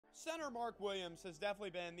Center Mark Williams has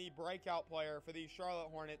definitely been the breakout player for the Charlotte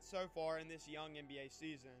Hornets so far in this young NBA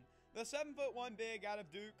season. The 7'1" big out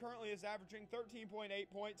of Duke currently is averaging 13.8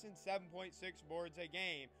 points and 7.6 boards a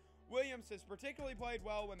game. Williams has particularly played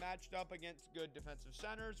well when matched up against good defensive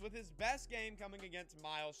centers, with his best game coming against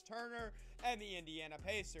Miles Turner and the Indiana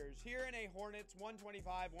Pacers. Here in a Hornets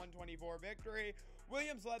 125-124 victory,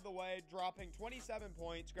 Williams led the way, dropping 27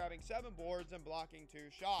 points, grabbing 7 boards, and blocking 2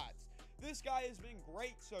 shots. This guy has been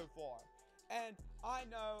great so far. And I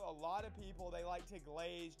know a lot of people, they like to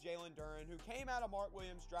glaze Jalen Duren, who came out of Mark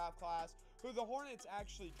Williams' draft class, who the Hornets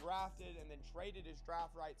actually drafted and then traded his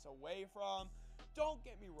draft rights away from. Don't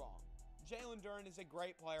get me wrong. Jalen Duren is a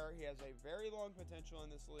great player. He has a very long potential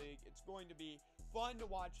in this league. It's going to be fun to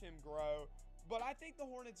watch him grow. But I think the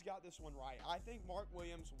Hornets got this one right. I think Mark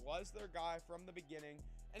Williams was their guy from the beginning,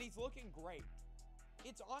 and he's looking great.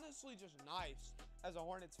 It's honestly just nice as a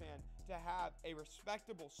Hornets fan to have a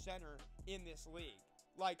respectable center in this league.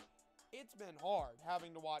 Like, it's been hard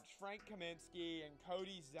having to watch Frank Kaminsky and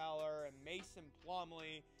Cody Zeller and Mason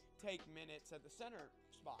Plumlee take minutes at the center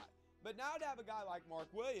spot. But now to have a guy like Mark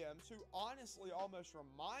Williams, who honestly almost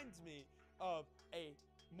reminds me of a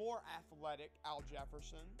more athletic Al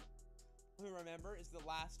Jefferson, who, remember, is the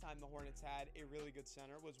last time the Hornets had a really good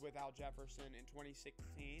center was with Al Jefferson in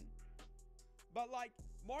 2016. But, like,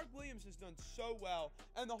 Mark Williams has done so well,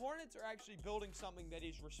 and the Hornets are actually building something that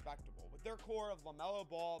is respectable. With their core of LaMelo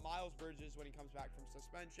Ball, Miles Bridges when he comes back from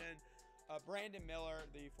suspension, Brandon Miller,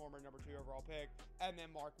 the former number 2 overall pick, and then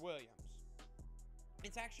Mark Williams.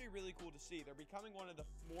 It's actually really cool to see. They're becoming one of the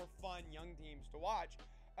more fun young teams to watch.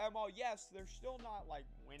 And while, yes, they're still not, like,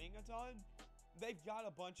 winning a ton, they've got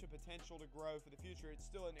a bunch of potential to grow for the future. It's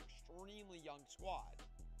still an extremely young squad.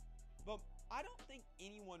 But I don't think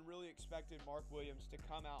anyone really expected Mark Williams to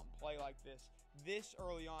come out and play like this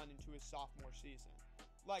early on into his sophomore season.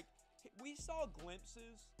 Like, we saw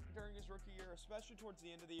glimpses during his rookie year, especially towards the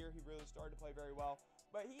end of the year. He really started to play very well.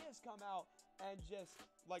 But he has come out and just,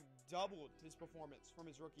 like, doubled his performance from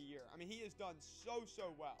his rookie year. I mean, he has done so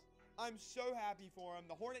well. I'm so happy for him.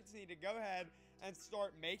 The Hornets need to go ahead and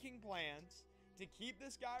start making plans to keep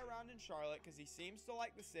this guy around in Charlotte because he seems to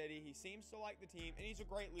like the city, he seems to like the team, and he's a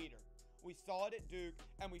great leader. We saw it at Duke,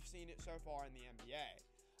 and we've seen it so far in the NBA.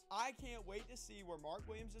 I can't wait to see where Mark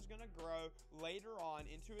Williams is going to grow later on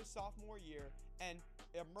into his sophomore year and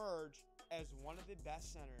emerge as one of the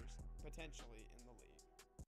best centers potentially in